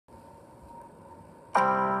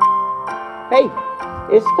Hey,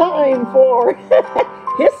 it's time for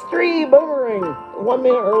History Boomerang. 1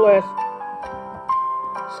 minute or less.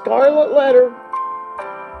 Scarlet Letter.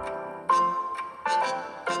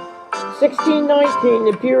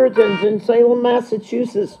 1619, the Puritans in Salem,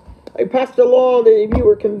 Massachusetts. They passed a law that if you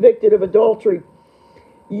were convicted of adultery,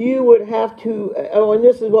 you would have to, and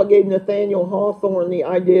this is what gave Nathaniel Hawthorne the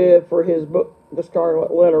idea for his book, The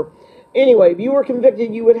Scarlet Letter. Anyway, if you were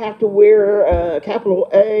convicted, you would have to wear a capital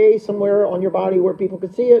A somewhere on your body where people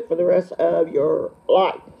could see it for the rest of your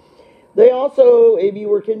life. They also, if you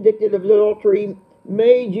were convicted of adultery,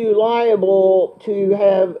 made you liable to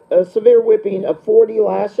have a severe whipping of 40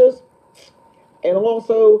 lashes, and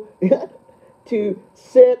also to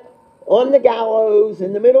sit on the gallows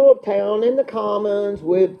in the middle of town in the commons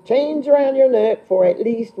with chains around your neck for at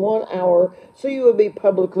least 1 hour, so you would be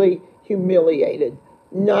publicly humiliated.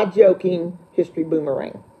 Not joking. History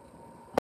Boomerang.